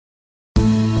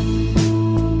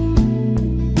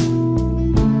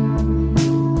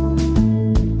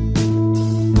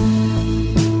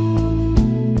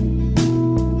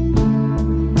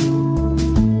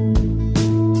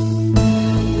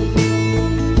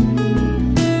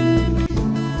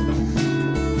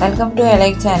Welcome to LA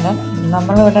channel.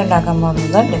 നമ്മളിവിടെ ഉണ്ടാക്കാൻ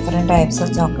പോകുന്നത് ഡിഫറെൻറ്റ് ടൈപ്സ്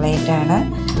ഓഫ് ചോക്ലേറ്റ് ആണ്.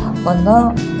 ഒന്ന്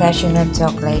കാഷ്യൂനട്ട്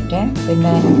ചോക്ലേറ്റ്,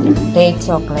 പിന്നെ ഡേറ്റ്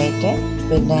ചോക്ലേറ്റ്,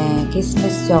 പിന്നെ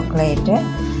കിസ്മിസ് ചോക്ലേറ്റ്,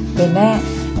 പിന്നെ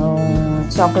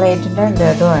ചോക്ലേറ്റിൻ്റെ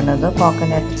ലഡു ആണത്,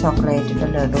 കോക്കനട്ട് ചോക്ലേറ്റിൻ്റെ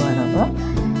ലഡു ആണത്.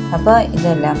 അപ്പോൾ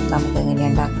ഇതെല്ലാം നമുക്ക്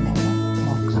എങ്ങനെയാണ് ഉണ്ടാക്കണമെന്ന്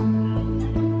നോക്കാം.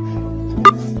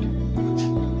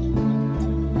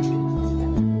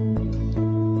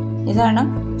 ഇതാണ്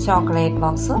ചോക്ലേറ്റ്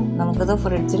ബോക്സ്. നമുക്കിത്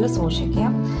ഫ്രിഡ്ജിൽ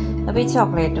സൂക്ഷിക്കാം. അപ്പോൾ ഈ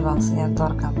ചോക്ലേറ്റ് ബോക്സ് ഞാൻ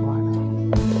തുറക്കാൻ പോവാണ്.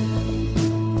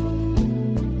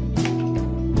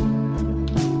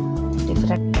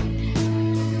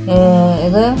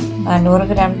 ഇത് 500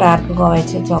 ഗ്രാം ഡാർക്ക്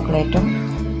ഗോവച്ച ചോക്ലേറ്റും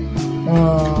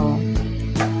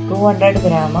 200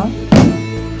 ഗ്രാം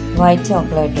വൈറ്റ്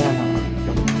ചോക്ലേറ്റുമാണ്.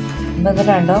 അപ്പോൾ ഇത്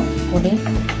രണ്ടും കൂടി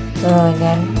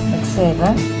ഞാൻ മിക്സ് ചെയ്ത്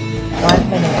 1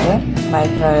 മിനിറ്റ്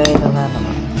മൈക്രോവേവ് ചെയ്തതാണ്.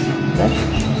 ഇത്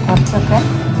കുറച്ചൊക്കെ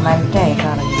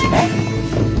മെൽറ്റായിട്ടാണ് ഇതിൻ്റെ.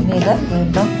 ഇനി ഇത്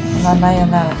വീണ്ടും നന്നായി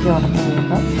ഒന്ന് ഇളക്കി ഉണർന്ന്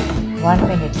വീണ്ടും 1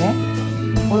 മിനിറ്റ്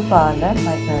ഫുൾ പവറിൽ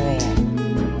മൈക്രോവേവ് ചെയ്യാം.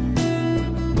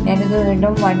 ഞാനിത്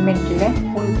വീണ്ടും 1 മിനിറ്റിൽ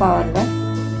ഫുൾ പവറിൽ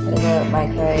ഇത്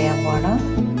മൈക്രോവേവ് ചെയ്യാൻ പോവാണ്.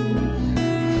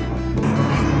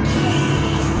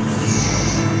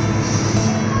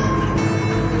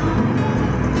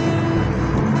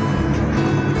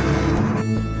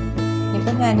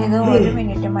 ഇപ്പം ഞാനിത് 1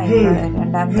 മിനിറ്റ്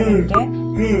രണ്ടാമത്തെ മിനിറ്റ്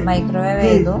മൈക്രോവേവ്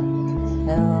ചെയ്തു.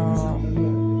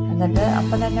 എന്നിട്ട്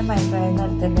അപ്പം തന്നെ മൈക്രോവേവ്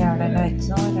എടുത്തിട്ട് അവിടെ തന്നെ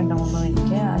വെച്ചു 2-3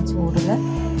 മിനിറ്റ്. ആ ചൂടിൽ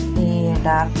ഈ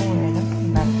ഡാർക്ക് മുഴുവനും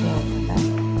മെൽറ്റ് ചെയ്തിട്ടുണ്ട്.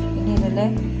 ഇനി ഇതിൽ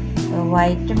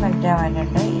വൈറ്റ് മെൽറ്റ്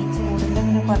ആവാനുണ്ട്. ഈ ചൂടിൽ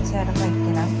ഇങ്ങനെ കുറച്ച് നേരം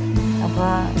വയ്ക്കണം.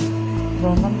 അപ്പോൾ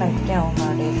ഇതൊന്നും മെൽറ്റ് ആവും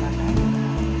പാടിയിട്ടുണ്ട്.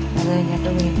 അത് കഴിഞ്ഞിട്ട്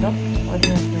വീണ്ടും 1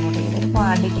 മിനിറ്റ് കൂടി. ഇതിന്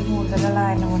ക്വാണ്ടിറ്റി കൂടുതലുള്ള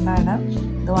കാരണം കൊണ്ടാണ്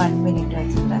ഇത് 1 മിനിറ്റ്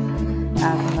വെച്ചിട്ട്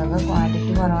ആക്കുന്നത്.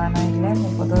 ക്വാണ്ടിറ്റി കുറവാണെങ്കിൽ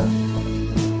 30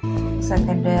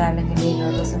 സെക്കൻഡ് അല്ലെങ്കിൽ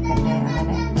 20 സെക്കൻഡ്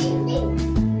അങ്ങനെ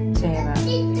ചെയ്യണം.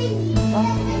 അപ്പം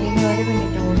ഇതിന് 1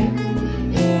 മിനിറ്റ് കൂടി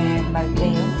മെൽറ്റ്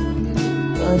ചെയ്യും.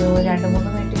 ഒരു 2-3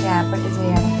 മിനിറ്റ് ഗ്യാപ്പിട്ട്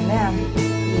ചെയ്യുകയാണെങ്കിൽ ആ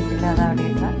ഹീറ്റിൽ അത് അവിടെ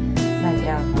ഇട്ട് മെൽറ്റ്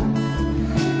ആവുന്നതാണ്.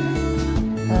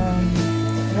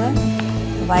 ഇത്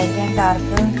വൈറ്റ് ആൻഡ്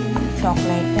ഡാർക്ക്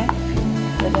ചോക്ലേറ്റ്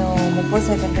ഒരു 30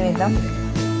 സെക്കൻഡ് വീതം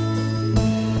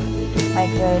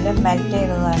മൈക്രോവേവിൽ മെൽറ്റ്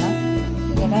ചെയ്തതാണ്.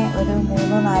 ഇങ്ങനെ ഒരു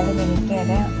 3-4 മിനിറ്റ്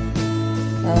വരെ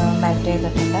മെൽറ്റ്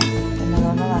ചെയ്തിട്ടുണ്ട്. പിന്നെ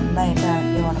അതൊന്ന് നന്നായിട്ട്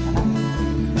ഇളക്കി കൊടുക്കണം.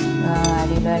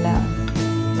 അടിയിലെല്ലാം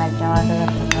മെൽറ്റാവാണ്ട്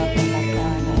കിടക്കുന്നതൊക്കെ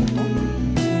മെൽറ്റാവാനായിട്ട്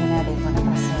ഇങ്ങനെ അടിയിൽ കൊണ്ട്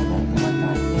പ്രസ് ചെയ്ത് ഇതുകൊണ്ട്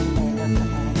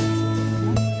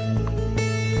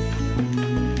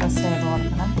പ്രസ് ചെയ്ത്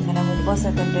കൊടുക്കണം. ഇങ്ങനെ 30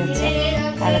 സെക്കൻഡ് വെച്ച്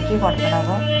ഇളക്കി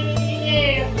കൊടുക്കണം.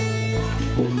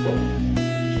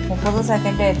 30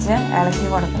 സെക്കൻഡ് വെച്ച് ഇളക്കി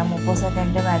കൊടുക്കണം. 30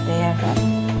 സെക്കൻഡ് മെൽറ്റ് ചെയ്യാണ്ട്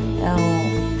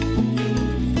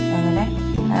അങ്ങനെ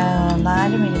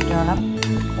 4 മിനിറ്റോളം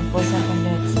 30 സെക്കൻഡ്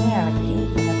വെച്ച് ഇളക്കി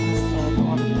പിന്നെ പ്രസ് ചെയ്ത്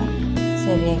കൊടുക്കണം.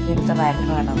 ശരിയാക്കി എടുത്ത ബാറ്റർ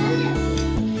വേണം.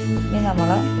 ഇനി നമ്മൾ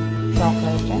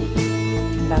ചോക്ലേറ്റ്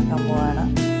ഉണ്ടാക്കാൻ പോവാണ്.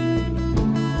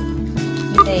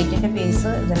 ഈ ഡേറ്റിൻ്റെ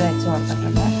പീസ് ഇതിൽ വെച്ച്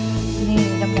കൊടുത്തിട്ടുണ്ട്. ഇനി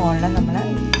ഇതിൻ്റെ മുകളിൽ നമ്മൾ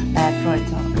ബാറ്റർ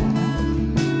ഒഴിച്ച് കൊടുക്കണം.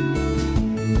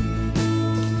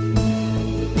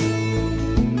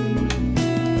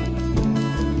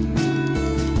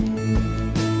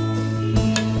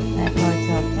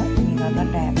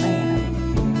 ടാപ്പ് ചെയ്യണം.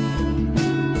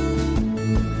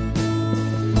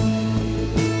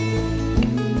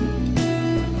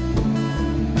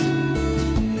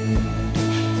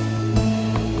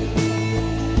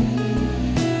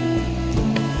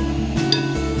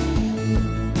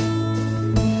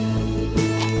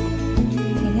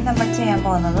 ഇനി നമ്മൾ ചെയ്യാൻ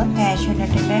പോകുന്നത്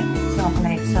കാഷ്യൂനട്ടിൻ്റെ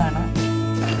ചോക്ലേറ്റ്സ് ആണ്.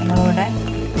 നമ്മളിവിടെ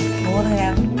 100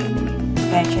 ഗ്രാം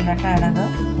കാഷ്യൂനട്ടാണത്.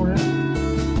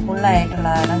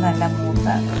 ഫുള്ളായിട്ടുള്ളതാണ്. നല്ല മൂത്ത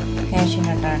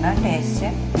കാഷ്യൂനട്ടാണ് ടേസ്റ്റ്.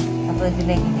 അപ്പോൾ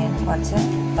ഇതിലേക്ക് ഞാൻ കുറച്ച്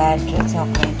ബാറ്ററി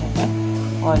ചോക്ലേറ്റിൻ്റെ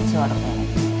ഒഴിച്ച് കൊടുക്കണം.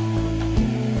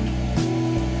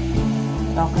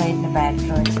 ചോക്ലേറ്റിൻ്റെ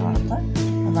ബാറ്ററി ഒഴിച്ച് കൊടുത്ത്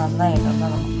നന്നായിട്ടൊന്ന്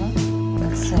നമുക്ക്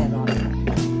മിക്സ് ചെയ്ത് കൊടുക്കണം.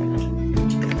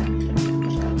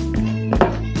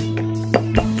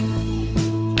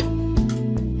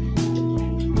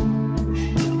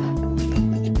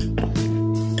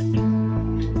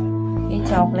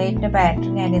 ചോക്ലേറ്റിൻ്റെ ബാറ്റർ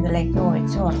ഞാൻ ഇതിലേക്ക്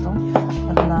ഒഴിച്ച് കൊടുത്തു.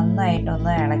 അത്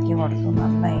നന്നായിട്ടൊന്ന് ഇളക്കി കൊടുത്തു.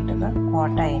 നന്നായിട്ടത്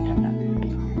കോട്ടായിട്ടുണ്ട്.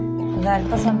 ഇത്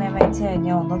അല്പസമയം വെച്ച്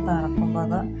കഴിഞ്ഞാൽ ഒന്ന് തണുക്കുമ്പോൾ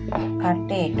അത്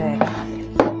കട്ടിയായിട്ട് വരും.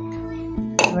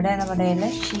 ഇവിടെ നമ്മുടെ കയ്യിൽ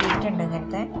ഷീറ്റ് ഉണ്ട്.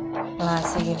 ഇങ്ങനത്തെ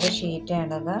പ്ലാസ്റ്റിക്കിൻ്റെ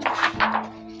ഷീറ്റാണിത്,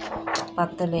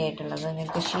 പത്തലയായിട്ടുള്ളത്.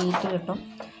 ഇങ്ങനത്തെ ഷീറ്റ് കിട്ടും.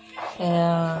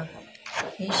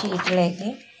 ഈ ഷീറ്റിലേക്ക്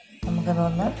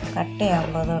നമുക്കതൊന്ന് കട്ട്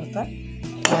ചെയ്യാകുമ്പോൾ അതെടുത്ത്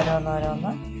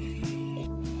ഓരോന്നോരോന്ന്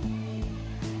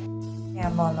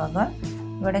ചെയ്യാൻ പോകുന്നത്.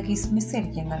 ഇവിടെ കിസ്മിസ്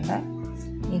ഇരിക്കുന്നുണ്ട്.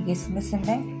 ഈ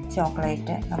കിസ്മിസിൻ്റെ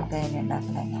ചോക്ലേറ്റ് നമുക്ക് എങ്ങനെ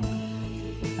ഉണ്ടാക്കണമെന്ന് നോക്കാം.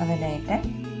 അതിനായിട്ട്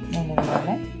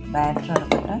ഞാനിതുപോലെ ബാറ്റർ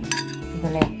എടുത്തിട്ട്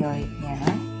ഇതിലേക്ക്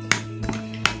ഒഴിക്കുകയാണ്.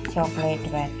 ചോക്ലേറ്റ്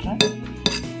ബാറ്റർ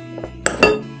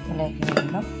ഇതിലേക്ക്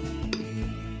വീണ്ടും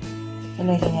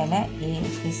ഇതിലേക്ക് ഞാൻ ഈ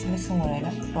കിസ്മിസ്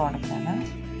മുഴുവനും ഇട്ട് കൊടുക്കണം.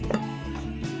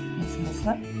 കിസ്മിസ്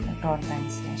ഇട്ട്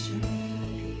കൊടുത്തതിന് ശേഷം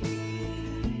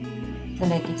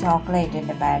ഇതിലേക്ക്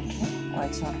ചോക്ലേറ്റിൻ്റെ ബാറ്റർ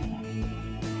ഒഴിച്ച് കൊടുക്കണം.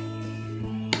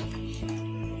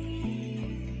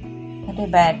 എന്നിട്ട് ഈ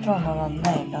ബാറ്റർ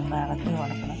നന്നായിട്ടൊന്ന് ഇളക്കി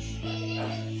കൊടുക്കണം.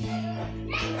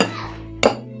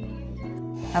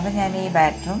 അപ്പം ഞാൻ ഈ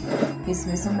ബാറ്ററും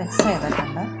കിസ്മിസും മിക്സ്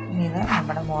ചെയ്തിട്ടുണ്ട്. ഇനി ഇത്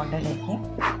നമ്മുടെ മോൾഡിലേക്ക്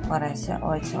കുറേശ്ശെ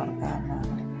ഒഴിച്ച് കൊടുക്കാവുന്നതാണ്.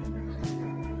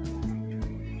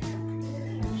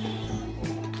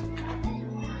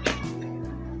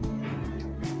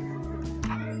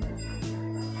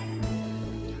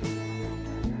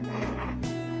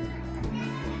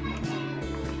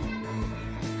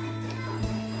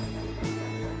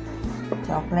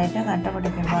 ചോക്ലേറ്റ് കട്ട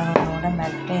പിടിക്കുമ്പോൾ അതൊന്നുകൂടെ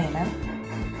മെൽറ്റ് ചെയ്യണം.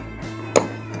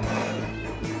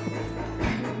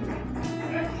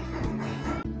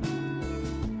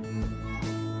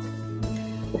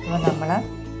 അപ്പോൾ നമ്മൾ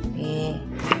ഈ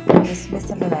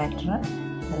കിസ്മിസിൻ്റെ ബാറ്റർ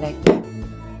ഇതിലേക്ക്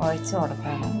ഒഴിച്ച്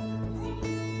കൊടുക്കണം.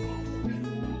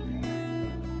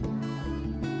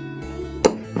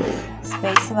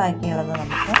 സ്പേസ് ബാക്കിയുള്ളത്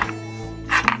നമുക്ക്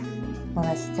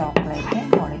കുറച്ച് ചോക്ലേറ്റ്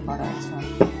മുകളിൽ കൂടെ ഒഴിച്ച്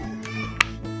കൊടുക്കാം.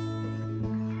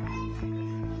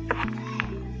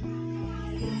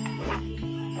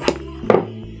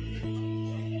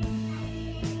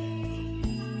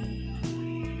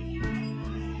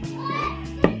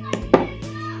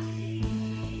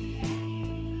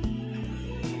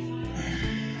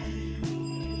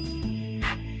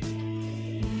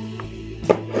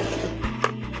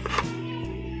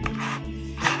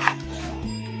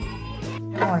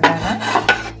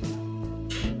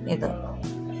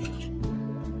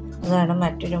 ഇതാണ്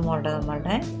മറ്റൊരു മോൾഡ്.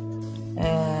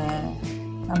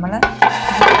 നമ്മൾ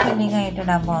ഫില്ലിംഗ് ആയിട്ട്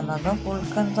ഇടാൻ പോകുന്നത്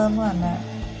ഗുൽക്കന്ദ് എന്ന് പറഞ്ഞ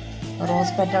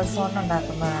റോസ് പെറ്റൽസ് കൊണ്ട്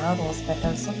ഉണ്ടാക്കുന്നതാണ്. റോസ്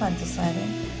പെറ്റൽസും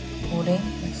പഞ്ചസാരയും കൂടി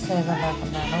മിക്സ്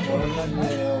ചെയ്തുണ്ടാക്കുന്നതാണ് ഗുൽക്കന്ദ്.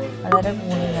 വളരെ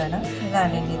കൂളിംഗാണ്.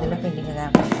 ഇതാണ് ഇനി ഇതിൽ ഫില്ലിംഗ്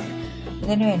ഇടാൻ പോകുന്നത്.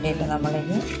 ഇതിന് വേണ്ടിയിട്ട്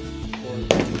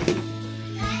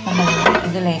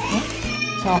ഇതിലേക്ക്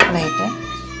ചോക്ലേറ്റ്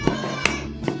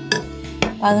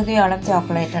പകുതിയോളം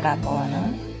ചോക്ലേറ്റ് ഇടാൻ പോവാണ്.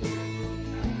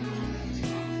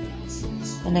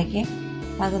 ഇതിലേക്ക്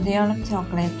പകുതിയോളം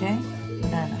ചോക്ലേറ്റ്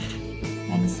ഇടാണ്.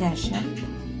 അതിനുശേഷം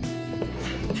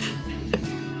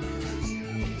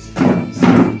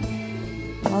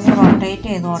അത് റൊട്ടേറ്റ്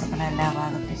ചെയ്ത് കൊടുക്കണം എല്ലാ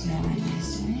ഭാഗത്തേക്കും.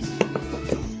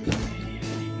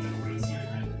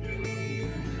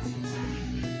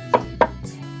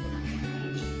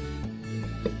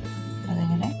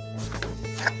 അതിങ്ങനെ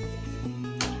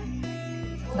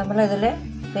നമ്മളിതിൽ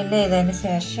ഫില്ല് ചെയ്തതിന്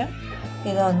ശേഷം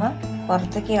ഇതൊന്ന്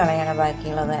പുറത്തേക്ക് കളയണം.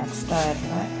 ബാക്കിയുള്ളത് എക്സ്ട്രാ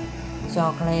വരുന്ന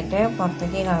ചോക്ലേറ്റ്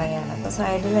പുറത്തേക്ക് കളയണം. അപ്പോൾ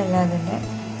സൈഡിലെല്ലാം അതിൻ്റെ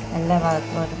എല്ലാ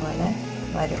ഭാഗത്തും ഒരുപോലെ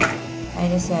വരും.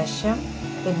 അതിന് ശേഷം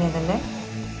പിന്നെ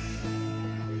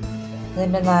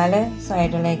ഇതിൻ്റെ 4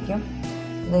 സൈഡിലേക്കും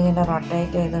ഇതിങ്ങനെ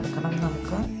റൊട്ടേറ്റ് ചെയ്തെടുക്കണം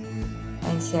നമുക്ക്.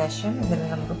 അതിന് ശേഷം ഇതിൽ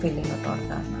നമുക്ക് ഫില്ലിംഗ് ഇട്ട്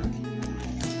കൊടുക്കാം.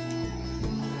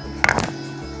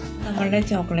 നമ്മളുടെ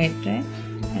ചോക്ലേറ്റ്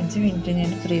 5 മിനിറ്റ്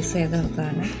ഞാൻ ഫ്രീസ്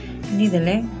ചെയ്തെടുത്താണ്. ഇനി ഇതിൽ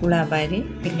ഗുലാബാരി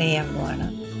ഫില്ല് ചെയ്യാൻ പോവാണ്.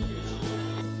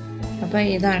 അപ്പോൾ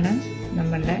ഇതാണ്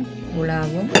നമ്മളുടെ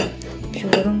ഗുലാബും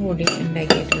ഷുഗറും കൂടി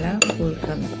ഉണ്ടാക്കിയിട്ടുള്ള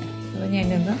ഗുൽക്കന്ദ്. അപ്പോൾ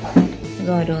ഞാനൊന്ന്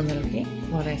ഇത് ഓരോന്നിലേക്ക്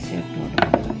കുറേശ്ശെ ഇട്ട്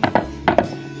കൊടുക്കാം.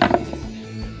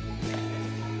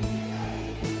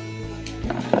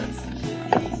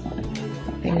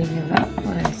 ഫില്ലിങ്ങുള്ള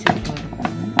കുറേശ്ശെ ഇട്ട് കൊടുക്കാം.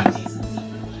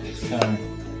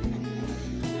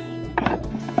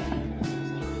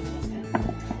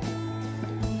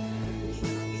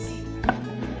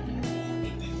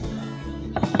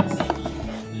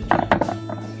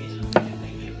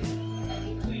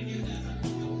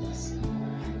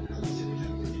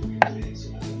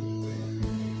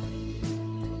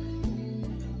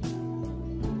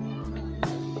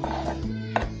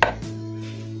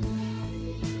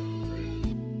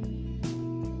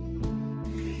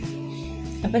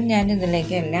 അപ്പം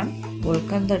ഞാനിതിലേക്കെല്ലാം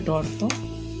ഗുൽക്കന്ദ് ഇട്ട് കൊടുത്തു.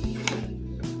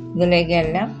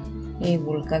 ഇതിലേക്കെല്ലാം ഈ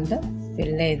ഗുൽക്കന്ദ്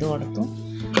ഫില്ല് ചെയ്ത് കൊടുത്തു.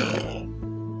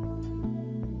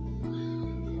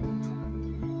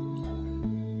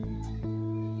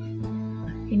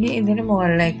 ഇനി ഇതിന്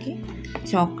മുകളിലേക്ക്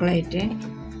ചോക്ലേറ്റ്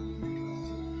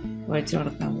ഒഴിച്ച്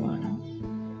കൊടുക്കാൻ പോവാണ്.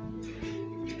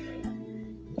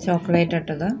 ചോക്ലേറ്റ്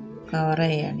ഇട്ടത് കവർ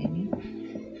ചെയ്യാണ്. ഇനി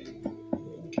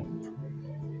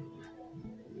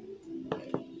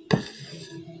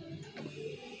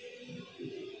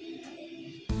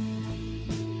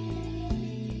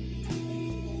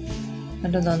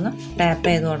എന്നിട്ട് ഇതൊന്ന് ടാപ്പ്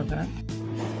ചെയ്ത് കൊടുക്കണം.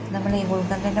 നമ്മൾ ഈ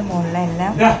ഗുൽക്കന്ദിൻ്റെ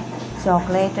മുകളിലെല്ലാം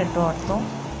ചോക്ലേറ്റ് ഇട്ട് കൊടുത്തു.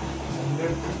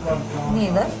 ഇനി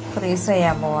ഇത് ഫ്രീസ്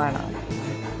ചെയ്യാൻ പോവാണ്.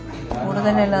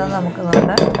 കൂടുതലുള്ളത് നമുക്ക്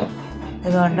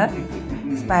ഇതുകൊണ്ട്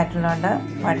സ്പാറ്റിലുകൊണ്ട്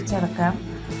വടിച്ചെടുക്കാം.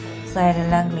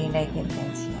 സൈഡെല്ലാം ക്ലീനാക്കി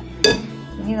എടുക്കുകയും ചെയ്യാം.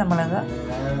 ഇനി നമ്മളത്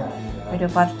ഒരു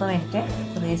 10 മിനിറ്റ്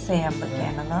ഫ്രീസ് ചെയ്യാൻ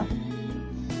പറ്റുകയാണെന്ന്.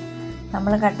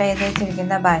 നമ്മൾ കട്ട് ചെയ്ത്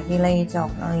വെച്ചിരിക്കുന്ന ബാക്കിയുള്ള ഈ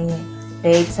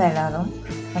ഡേറ്റ്സ് എല്ലാതും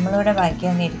നമ്മളിവിടെ ബാക്കി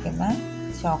വന്നിരിക്കുന്ന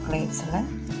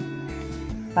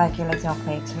ബാക്കിയുള്ള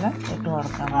ചോക്ലേറ്റ്സിൽ ഇട്ട്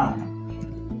കൊടുക്കാൻ പോകുന്നു.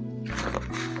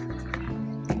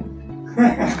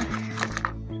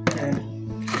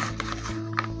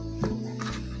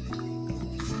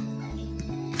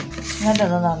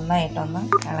 എന്നിട്ടത് നന്നായിട്ടൊന്ന്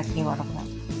ഇളക്കി കൊടുക്കണം.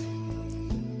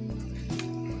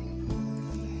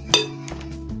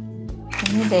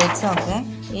 ഈ ഡേറ്റ്സൊക്കെ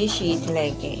ഈ ഷീറ്റ്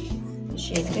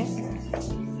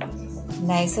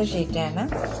നൈസ് ഷീറ്റാണ്,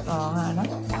 സ്ട്രോങ് ആണ്.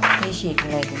 ഈ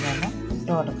ഷീറ്റിലേക്ക് ഞാൻ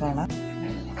ഇട്ട് കൊടുക്കണം.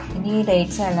 ഇനി ഈ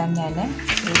ഡേറ്റ്സ് എല്ലാം ഞാൻ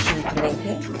ഈ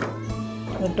ഷീറ്റിലേക്ക്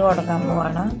ഇട്ട് കൊടുക്കാൻ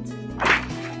പോവാണ്.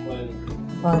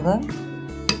 അപ്പോൾ അത്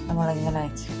നമ്മളിങ്ങനെ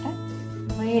വെച്ചിട്ട്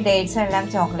ഈ ഡേറ്റ്സ് എല്ലാം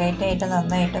ചോക്ലേറ്റ് ആയിട്ട്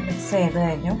നന്നായിട്ട് മിക്സ് ചെയ്ത്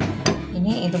കഴിഞ്ഞു.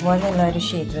 ഇനി ഇതുപോലെയുള്ള ഒരു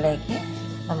ഷീറ്റിലേക്ക്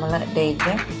നമ്മൾ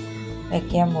ഡേറ്റ്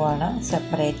വയ്ക്കാൻ പോവാണ്.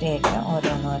 സെപ്പറേറ്റ് ആയിട്ട്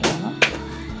ഓരോന്ന്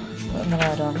ഇങ്ങനെ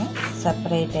ഓരോന്ന്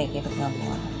സെപ്പറേറ്റ് ആക്കി എടുക്കാൻ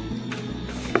പോവാണ്.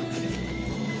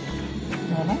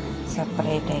 ഇങ്ങനെ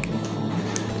സെപ്പറേറ്റ് ആക്കി എടുക്കണം.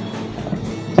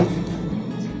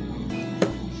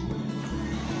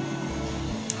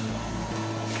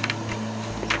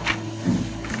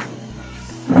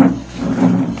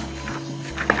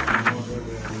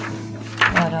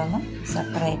 ഓരോന്ന്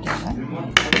സെപ്പറേറ്റ് ആണ്.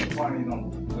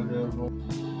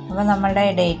 അപ്പോൾ നമ്മളുടെ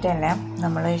ഡേറ്റ് എല്ലാം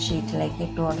നമ്മൾ ഷീറ്റിലേക്ക്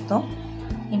ഇട്ട് കൊടുത്തു.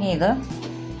 ഇനി ഇത്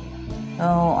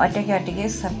ഒറ്റയ്ക്ക്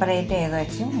സെപ്പറേറ്റ് ചെയ്ത്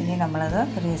വെച്ചു. ഇനി നമ്മളത്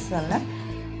ഫ്രീസറിൽ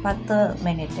 10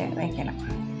 മിനിറ്റ് വയ്ക്കണം.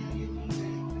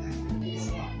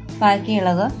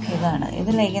 ബാക്കിയുള്ളത് ഇതാണ്.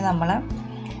 ഇതിലേക്ക് നമ്മൾ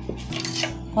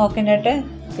കോക്കനട്ട്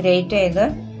ഗ്രേറ്റ് ചെയ്ത്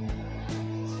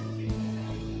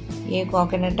ഈ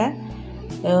കോക്കനട്ട്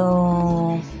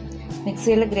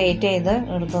മിക്സിയിൽ ഗ്രേറ്റ് ചെയ്ത്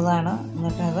എടുത്തതാണ്.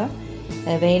 എന്നിട്ടത്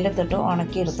വെയിലത്തിട്ട്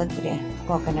ഉണക്കിയെടുത്ത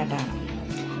കോക്കനട്ടാണ്.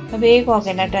 അപ്പോൾ ഈ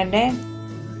കോക്കനട്ടിൻ്റെ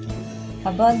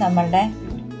നമ്മളുടെ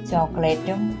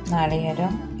ചോക്ലേറ്റും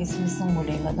നാളികേരവും കിസ്മിസും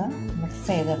കൂടിയുള്ളത് മിക്സ്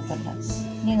ചെയ്തെടുത്തിട്ടുണ്ട്.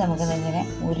 ഇനി നമുക്കിതിങ്ങനെ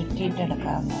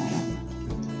ഉരുട്ടിയിട്ടെടുക്കാവുന്നതാണ്.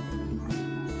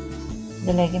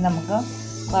 ഇതിലേക്ക് നമുക്ക്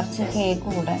കുറച്ച് കേക്ക്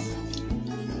കൂടെ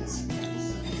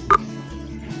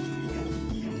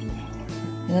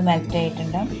ഇത് മെൽറ്റ്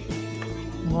ആയിട്ടുണ്ട്.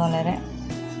 ഇത് വളരെ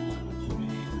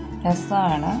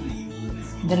രസമാണ്.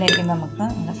 ഇതിലേക്ക് നമുക്ക്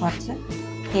കുറച്ച്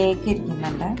കേക്ക്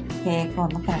ഇരിക്കുന്നുണ്ട്. കേക്ക്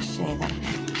ഒന്ന് ക്രഷ്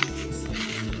ചെയ്തെടുക്കാം.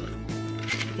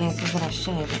 കേക്ക് ക്രഷ്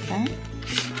ചെയ്തിട്ട്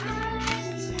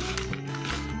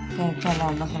കേക്കെല്ലാം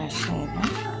ഒന്ന് ക്രഷ് ചെയ്ത്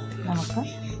നമുക്ക്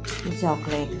ഈ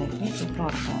ചോക്ലേറ്റിലേക്ക് ഇട്ട്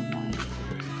കൊടുക്കാവുന്നതാണ്.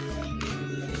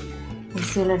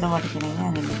 മിക്സിയിലിട്ട് പൊടിക്കണമെങ്കിൽ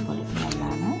അതിൻ്റെ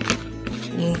പൊടിക്കുന്നതാണ്.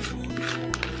 ഈ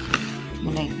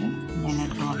ഇതിലേക്ക് ഞാൻ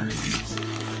ഇട്ട് കൊടുക്കുന്നത്.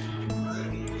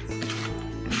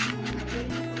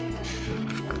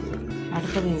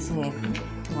 അടുത്ത പീസ് കേക്ക്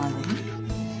മാതിരി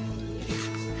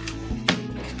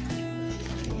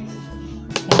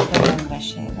കേക്കെല്ലാം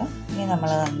ബ്രഷ് ചെയ്ത് ഇനി നമ്മൾ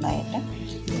നന്നായിട്ട്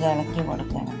ഇത് ഇളക്കി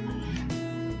കൊടുക്കണം.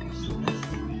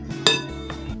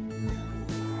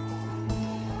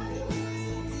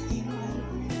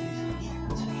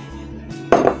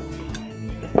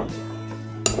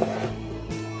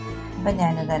 അപ്പം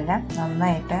ഞാനിതെല്ലാം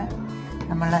നന്നായിട്ട്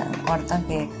നമ്മൾ കൊടുത്ത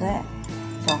കേക്ക്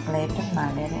ചോക്ലേറ്റും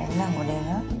നാളികേരം എല്ലാം കൂടി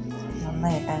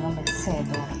നന്നായിട്ട് അങ്ങ് മിക്സ്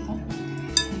ചെയ്ത് കൊടുക്കും.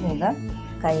 ഇത്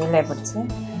കയ്യിലെ പിടിച്ച്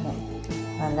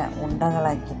നല്ല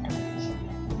ഉണ്ടകളാക്കിയിട്ട്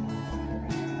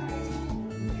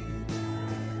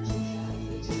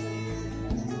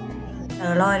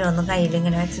ഓരോന്ന്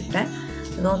കയ്യിലിങ്ങനെ വെച്ചിട്ട്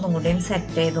ഇതൊന്നും കൂടിയും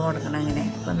സെറ്റ് ചെയ്ത് കൊടുക്കണം. അങ്ങനെ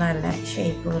അപ്പോൾ നല്ല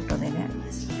ഷേപ്പ് കിട്ടും. ഇതിന്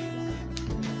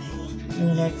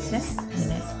ഇങ്ങനെ വെച്ച്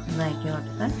ഇങ്ങനെ ഇതാക്കി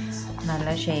കൊടുത്ത്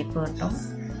നല്ല ഷേപ്പ് കിട്ടും.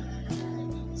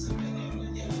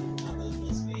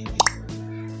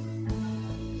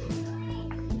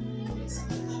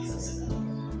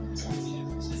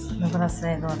 പ്രസ്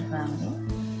ചെയ്ത് കൊടുത്താൽ മതി.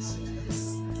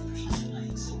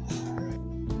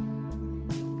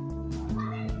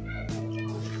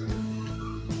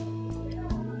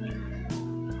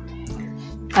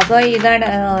 അപ്പോൾ ഇതാണ്.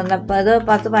 അപ്പോൾ അത്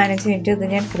 10-15 മിനിറ്റ് ഇത്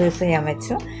ഞാൻ ഫ്രീസ് ചെയ്യാൻ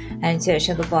വെച്ചു. അതിന്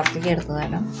ശേഷം അത് പുറത്തേക്ക്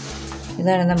എടുത്തതാണ്.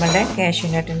 ഇതാണ് നമ്മുടെ കാഷ്യൂ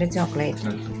നട്ടിൻ്റെ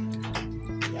ചോക്ലേറ്റ്.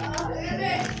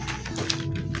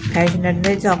 കാഷ്യൂ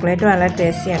നട്ടിൻ്റെ ചോക്ലേറ്റ് വളരെ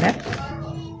ടേസ്റ്റിയാണ്.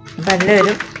 അപ്പോൾ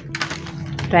എല്ലാവരും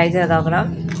ട്രൈ ചെയ്ത് നോക്കണം.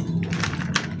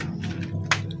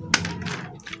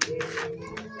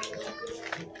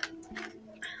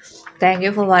 Thank you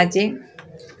for watching.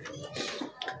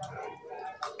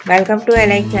 Welcome to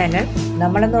A-line channel.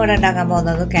 നമ്മളിന്ന് ഇവിടെ ഉണ്ടാക്കാൻ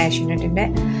പോകുന്നത് കാഷ്യൂ നട്ടിൻ്റെ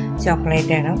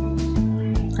ചോക്ലേറ്റ് ആണ്.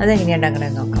 അതെങ്ങനെയാണ്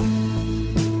ഉണ്ടാക്കണമെന്ന് നോക്കാം.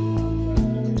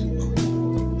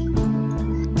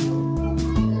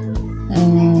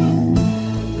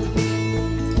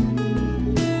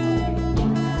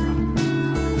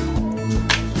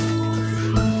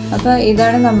 അപ്പോൾ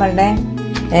ഇതാണ് നമ്മളുടെ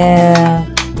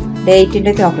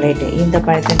ഡേറ്റിൻ്റെ ചോക്ലേറ്റ്,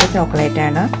 ഈന്തപ്പഴത്തിൻ്റെ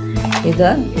ചോക്ലേറ്റാണ് ഇത്.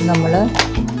 നമ്മൾ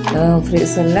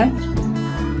ഫ്രീസറിൽ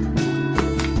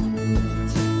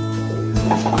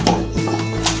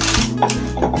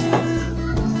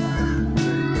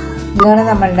ഇതാണ്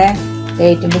നമ്മളുടെ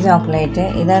ഡേറ്റിൻ്റെ ചോക്ലേറ്റ്.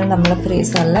 ഇതാണ് നമ്മൾ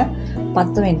ഫ്രീസറിൽ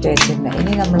 10 മിനിറ്റ് വെച്ചിട്ടുണ്ട്.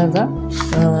 ഇനി നമ്മളിത്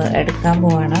എടുക്കാൻ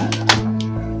പോവാണ്.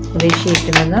 ഒരു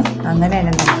ഷീറ്റിൽ നിന്ന് അങ്ങനെ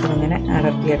തന്നെ നമുക്കിതിങ്ങനെ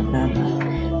അടർത്തിയെടുക്കാവുന്നതാണ്.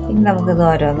 ഇനി നമുക്കിത്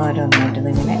ഓരോന്നായിട്ട്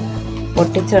ഇതിങ്ങനെ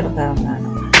പൊട്ടിച്ചെടുക്കാവുന്നതാണ്.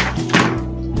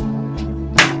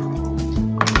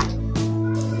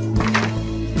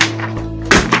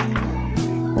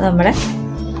 നമ്മുടെ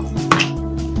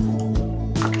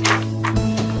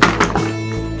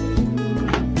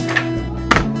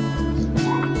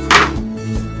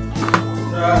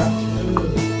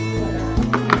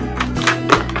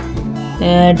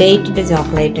ഡേറ്റിൻ്റെ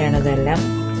ചോക്ലേറ്റ് ആണ് ഇതെല്ലാം.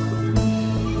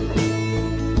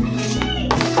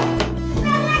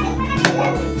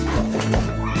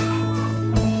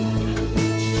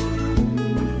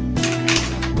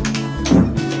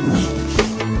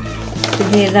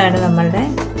 പിന്നെ ഇതാണ് നമ്മളുടെ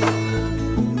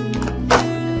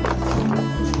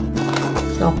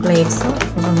ചോക്ലേറ്റ്സ്.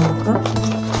 അപ്പോൾ നമുക്ക്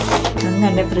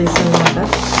അങ്ങനെ ഫ്രീസറിലോട്ട്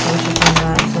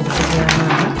സൂക്ഷിക്കാവുന്നതാണ്.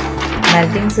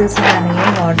 മെൽറ്റിംഗ് സീസൺ ആണെങ്കിൽ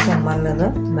ഹോട്ട് സമ്മറിൽ ഇത്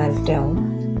മെൽറ്റ് ആവും.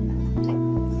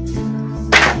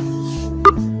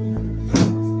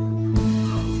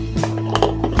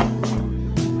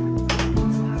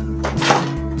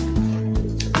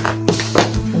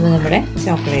 ഇത് നമ്മുടെ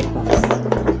ചോക്ലേറ്റ് ബോക്സ്.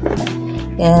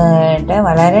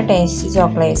 വളരെ ടേസ്റ്റി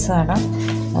ചോക്ലേറ്റ്സ് ആണ്.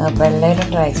 അപ്പോൾ എല്ലാവരും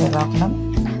ട്രൈ ചെയ്ത് നോക്കണം.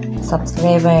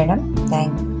 സബ്സ്ക്രൈബ് ചെയ്യണം.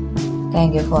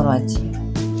 Thank you for watching.